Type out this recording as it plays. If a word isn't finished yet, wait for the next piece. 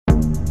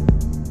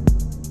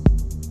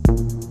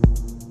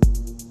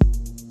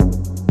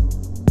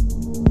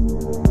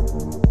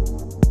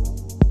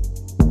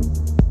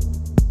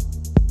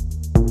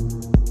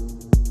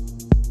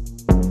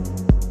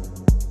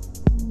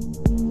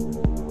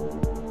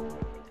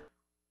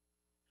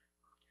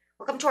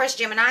Taurus,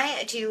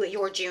 Gemini, to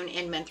your June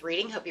in-month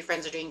reading. Hope your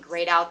friends are doing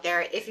great out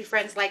there. If your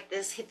friends like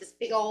this, hit this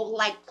big old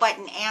like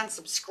button and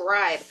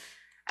subscribe.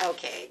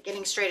 Okay,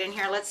 getting straight in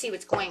here. Let's see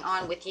what's going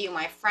on with you,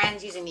 my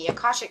friends, using the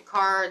Akashic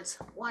cards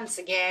once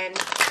again.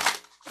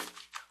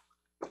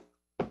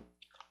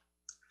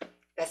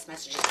 Best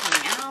messages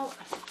coming out.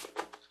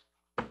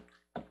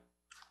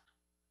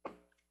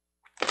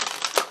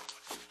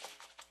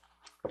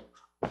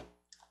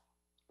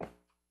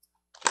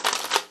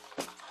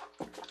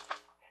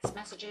 Best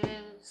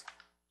messages.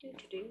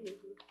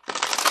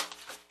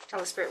 Tell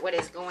the Spirit what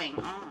is going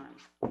on.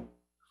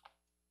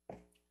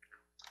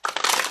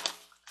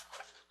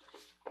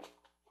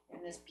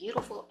 In this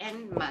beautiful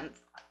end month.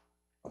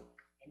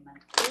 End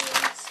month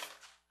is.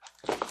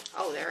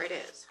 Oh, there it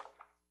is.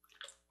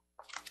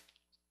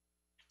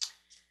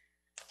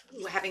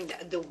 Ooh, having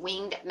the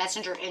winged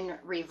messenger in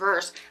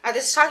reverse.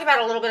 This is talking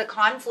about a little bit of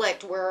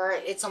conflict where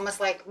it's almost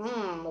like,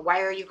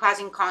 why are you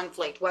causing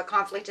conflict? What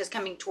conflict is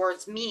coming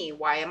towards me?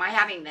 Why am I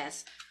having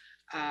this?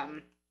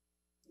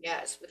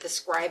 Yes, with the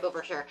scribe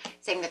over here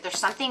saying that there's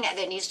something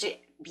that needs to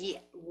be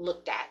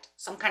looked at.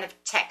 Some kind of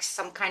text,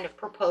 some kind of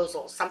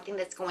proposal, something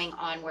that's going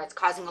on where it's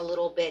causing a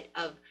little bit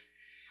of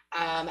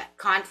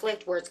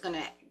conflict, where it's going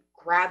to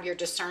grab your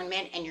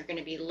discernment and you're going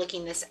to be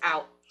looking this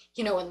out,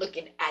 you know, and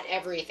looking at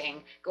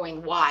everything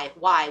going, why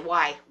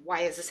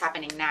is this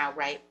happening now,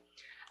 right?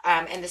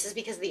 And this is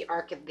because of the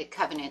Ark of the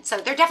Covenant. So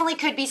there definitely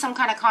could be some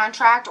kind of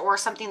contract or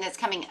something that's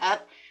coming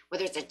up,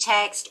 whether it's a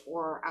text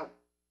or a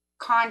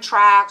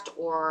contract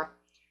or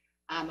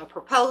a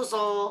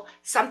proposal,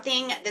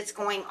 something that's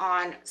going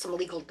on, some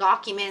legal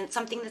document,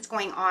 something that's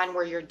going on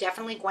where you're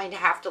definitely going to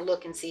have to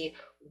look and see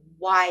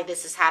why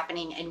this is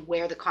happening and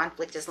where the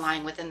conflict is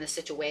lying within the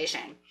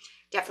situation.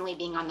 Definitely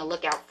being on the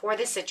lookout for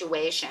the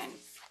situation.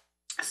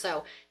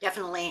 So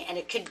definitely, and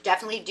it could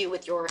definitely do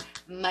with your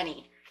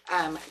money.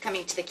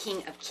 Coming to the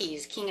King of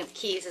Keys. King of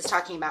Keys is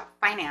talking about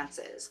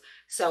finances.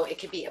 So it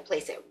could be a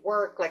place at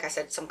work, like I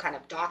said, some kind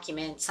of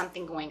document,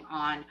 something going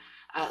on,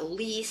 a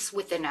lease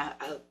within a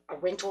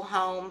rental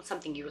home,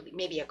 something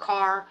maybe a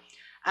car.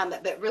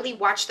 But really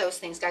watch those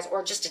things, guys,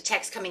 or just a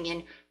text coming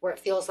in where it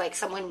feels like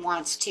someone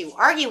wants to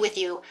argue with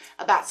you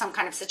about some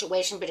kind of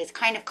situation, but it's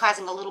kind of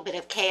causing a little bit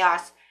of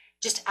chaos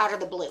just out of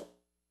the blue,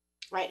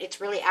 right?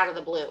 It's really out of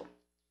the blue.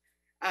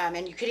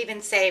 And you could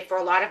even say, for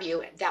a lot of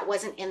you, that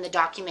wasn't in the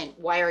document.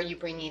 Why are you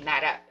bringing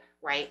that up,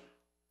 right?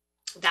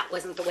 That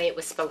wasn't the way it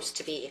was supposed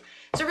to be.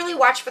 So really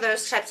watch for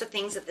those types of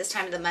things at this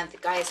time of the month,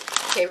 guys.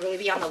 Okay, really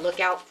be on the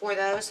lookout for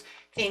those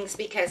things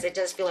because it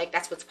does feel like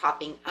that's what's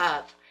popping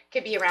up.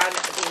 Could be around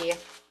the,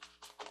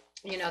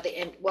 you know, the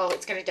end. Well,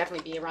 it's going to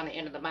definitely be around the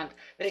end of the month,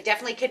 but it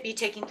definitely could be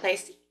taking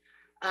place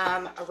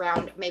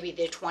around maybe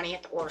the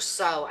 20th or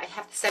so. I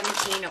have the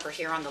 17 over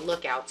here on the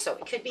lookout, so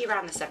it could be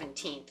around the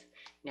 17th.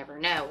 Never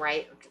know,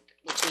 right?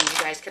 Which means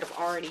you guys could have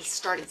already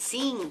started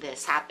seeing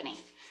this happening,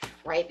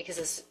 right? Because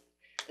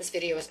this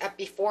video is up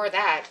before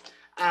that,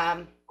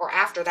 or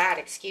after that,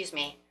 excuse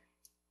me.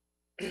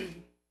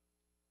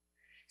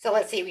 So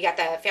let's see, we got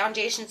the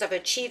foundations of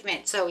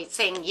achievement. So it's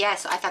saying,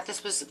 yes, I thought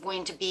this was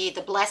going to be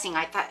the blessing.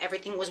 I thought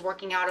everything was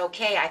working out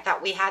okay. I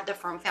thought we had the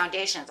firm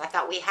foundations. I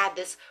thought we had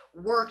this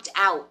worked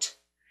out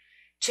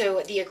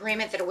to the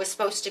agreement that it was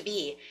supposed to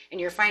be.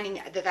 And you're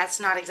finding that that's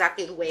not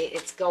exactly the way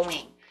it's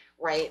going,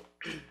 right?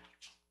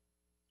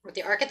 With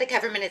the Ark of the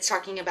Covenant, it's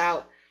talking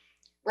about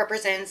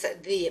represents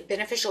the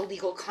beneficial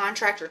legal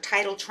contract or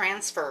title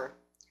transfer.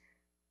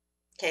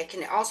 Okay, it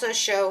can also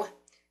show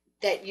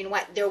that, you know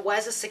what, there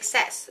was a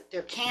success.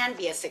 There can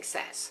be a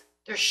success.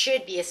 There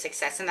should be a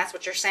success. And that's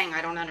what you're saying.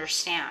 I don't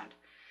understand.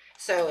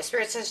 So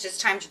Spirit says it's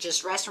time to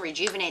just rest and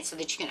rejuvenate so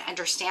that you can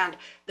understand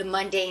the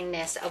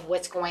mundaneness of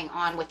what's going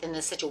on within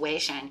the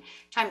situation.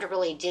 Time to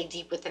really dig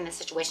deep within the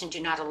situation.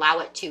 Do not allow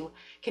it to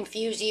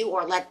confuse you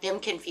or let them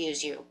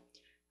confuse you.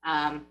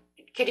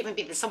 It could even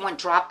be that someone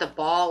dropped the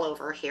ball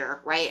over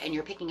here, right? And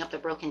you're picking up the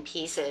broken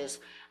pieces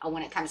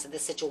when it comes to the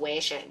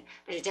situation.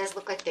 But it does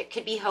look like that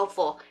could be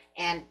hopeful.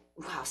 And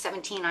wow,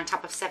 17 on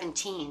top of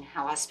 17.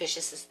 How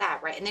auspicious is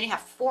that, right? And then you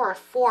have 4.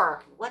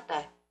 What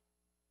the?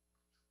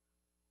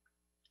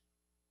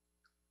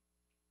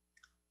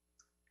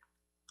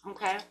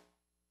 Okay.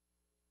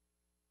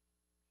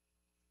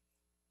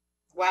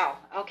 Wow.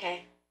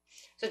 Okay.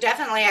 So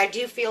definitely, I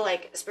do feel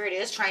like Spirit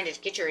is trying to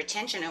get your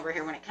attention over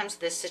here when it comes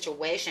to this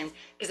situation,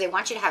 because they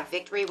want you to have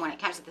victory when it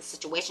comes to this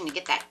situation, to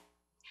get that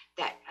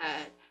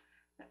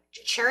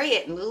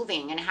chariot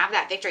moving and have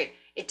that victory.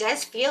 It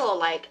does feel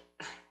like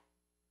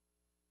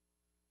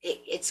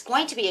it's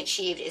going to be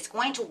achieved. It's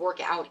going to work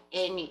out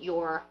in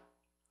your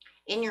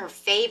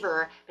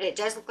favor, but it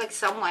does look like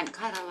someone,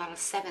 God, a lot of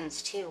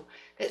 7s too,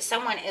 that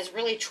someone is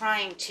really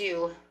trying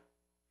to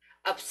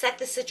upset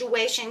the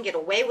situation, get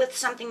away with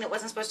something that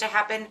wasn't supposed to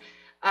happen.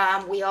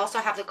 We also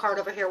have the card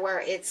over here where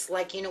it's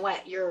like, you know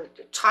what, you're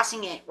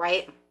tossing it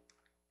right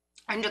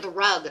under the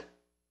rug,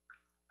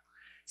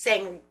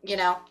 saying, you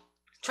know,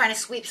 trying to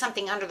sweep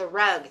something under the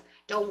rug.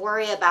 Don't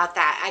worry about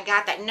that. I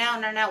got that.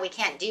 No, we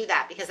can't do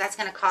that because that's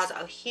going to cause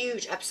a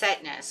huge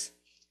upsetness.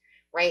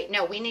 right?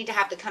 No, we need to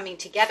have the coming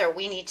together.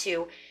 We need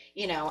to,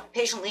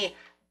 patiently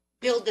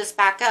build this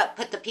back up,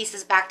 put the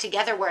pieces back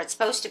together where it's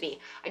supposed to be.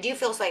 I do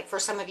feel like for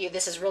some of you,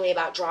 this is really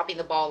about dropping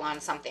the ball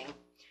on something,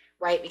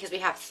 right? Because we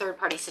have third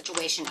party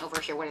situation over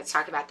here when it's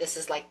talking about this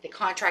is like the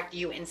contract,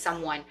 you and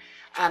someone.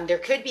 There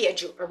could be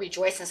a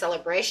rejoice and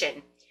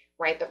celebration,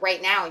 right? But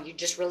right now you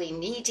just really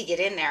need to get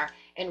in there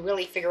and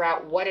really figure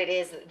out what it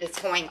is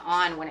that's going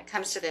on when it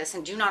comes to this,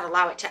 and do not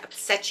allow it to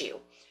upset you,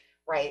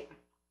 right?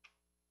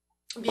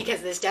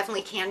 Because this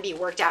definitely can be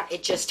worked out.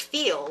 It just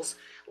feels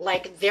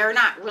like they're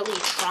not really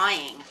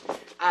trying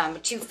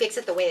to fix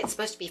it the way it's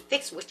supposed to be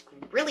fixed, which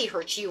really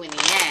hurts you in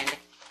the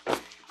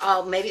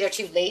end. Maybe they're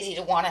too lazy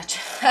to want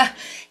to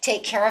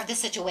take care of the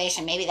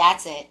situation. Maybe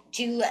that's it.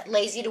 Too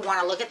lazy to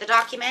want to look at the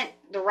document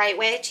the right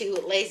way.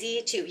 Too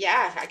lazy to,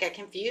 yeah, I got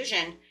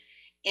confusion.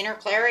 Inner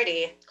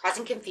clarity,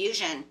 causing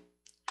confusion.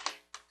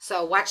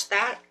 So watch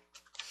that.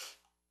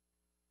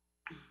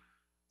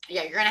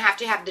 Yeah, you're going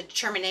to have the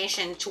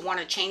determination to want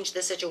to change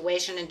the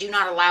situation, and do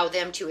not allow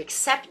them to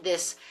accept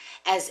this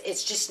as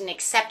it's just an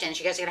acceptance.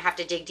 You guys are going to have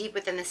to dig deep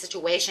within the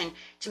situation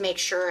to make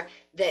sure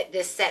that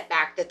this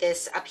setback, that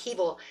this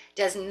upheaval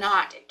does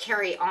not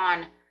carry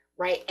on,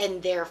 right,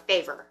 in their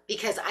favor.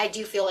 Because I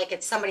do feel like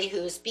it's somebody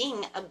who's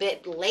being a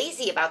bit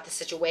lazy about the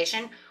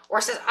situation,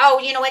 or says,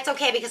 oh, it's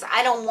okay because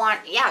I don't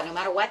want, yeah, no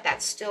matter what,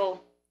 that's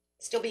still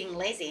being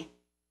lazy.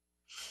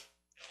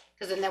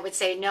 Because then they would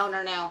say,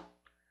 no,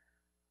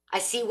 I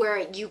see where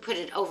you put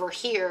it over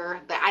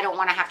here, but I don't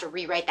want to have to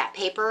rewrite that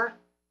paper.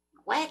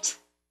 What?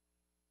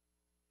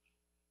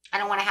 I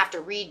don't want to have to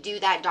redo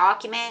that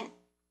document.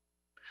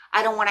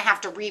 I don't want to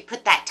have to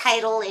re-put that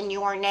title in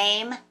your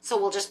name. So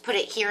we'll just put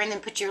it here and then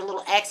put your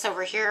little X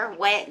over here.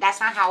 What? That's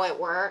not how it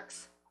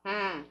works.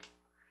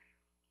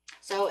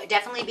 So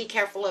definitely be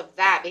careful of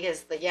that,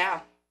 because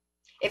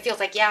it feels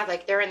like,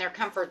 like they're in their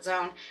comfort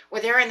zone.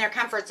 Where they're in their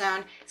comfort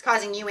zone, it's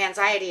causing you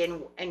anxiety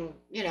and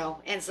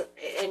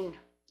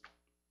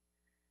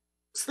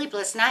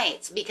sleepless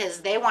nights,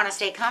 because they want to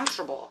stay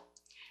comfortable.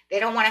 They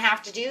don't want to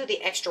have to do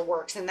the extra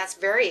works, and that's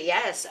very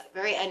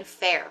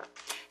unfair.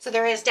 So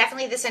there is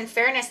definitely this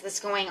unfairness that's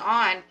going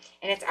on,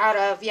 and it's out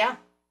of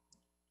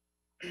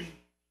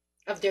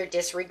of their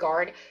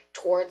disregard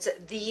towards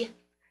the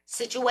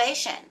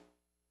situation.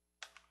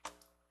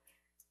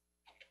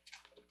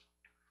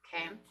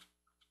 Okay.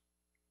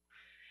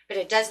 But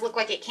it does look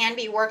like it can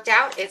be worked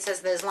out. It says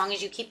that as long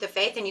as you keep the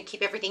faith and you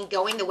keep everything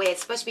going the way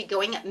it's supposed to be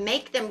going,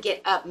 make them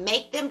get up,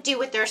 make them do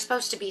what they're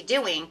supposed to be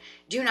doing.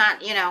 Do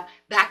not,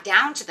 back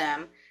down to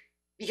them,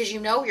 because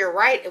you're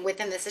right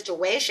within the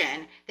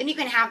situation. Then you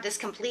can have this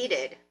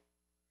completed,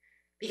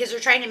 because they're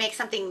trying to make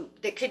something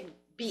that could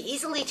be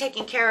easily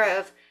taken care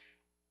of.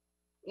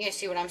 You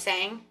see what I'm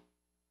saying?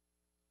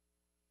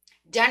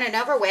 Done and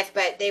over with,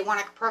 but they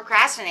want to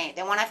procrastinate.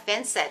 They want to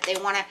fence it. They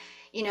want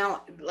to,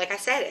 like I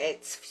said,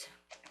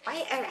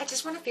 I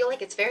just want to feel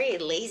like it's very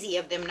lazy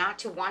of them not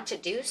to want to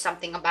do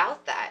something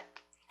about that.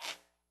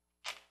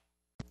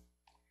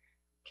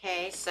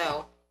 Okay,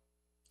 so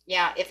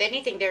yeah, if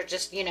anything, they're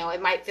just,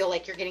 it might feel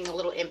like you're getting a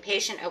little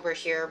impatient over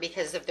here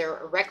because of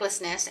their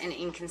recklessness and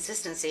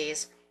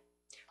inconsistencies,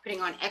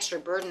 putting on extra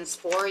burdens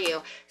for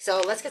you.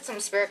 So let's get some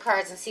spirit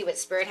cards and see what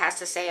spirit has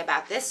to say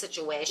about this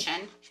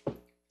situation.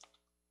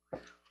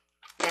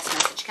 Best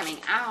message coming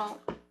out.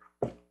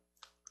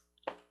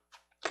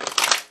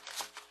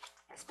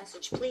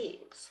 Message,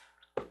 please.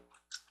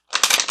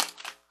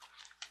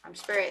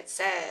 Spirit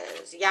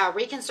says,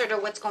 reconsider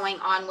what's going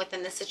on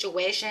within the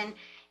situation.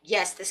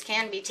 Yes, this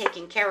can be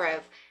taken care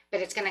of, but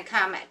it's going to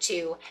come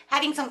to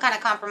having some kind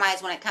of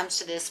compromise when it comes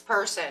to this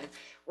person,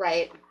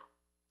 right?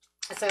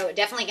 So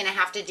definitely going to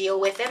have to deal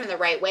with them in the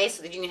right way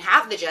so that you can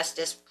have the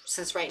justice,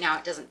 since right now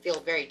it doesn't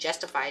feel very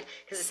justified,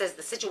 because it says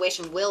the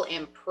situation will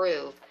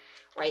improve,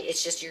 right?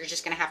 It's just, you're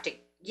just going to have to,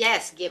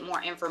 get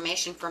more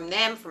information from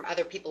them, from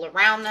other people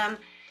around them.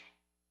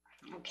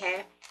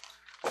 Okay.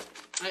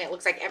 And it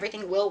looks like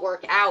everything will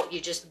work out. You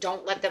just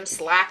don't let them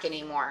slack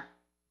anymore.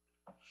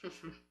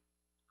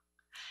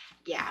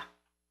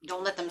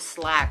 Don't let them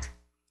slack.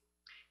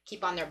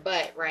 Keep on their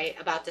butt, right,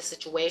 about the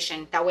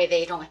situation. That way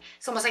they don't,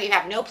 it's almost like you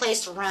have no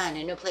place to run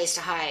and no place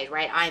to hide,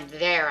 right? I'm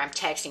there, I'm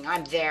texting,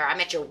 I'm there, I'm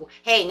at your,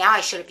 hey, now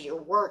I showed up at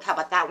your work. How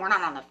about that? We're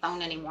not on the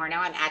phone anymore.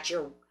 Now I'm at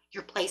your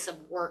place of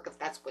work, if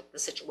that's what the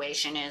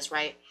situation is,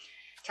 right?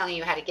 Telling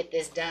you how to get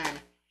this done.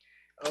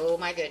 Oh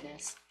my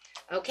goodness.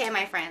 Okay,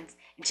 my friends,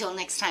 until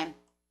next time,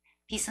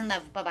 peace and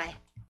love. Bye-bye.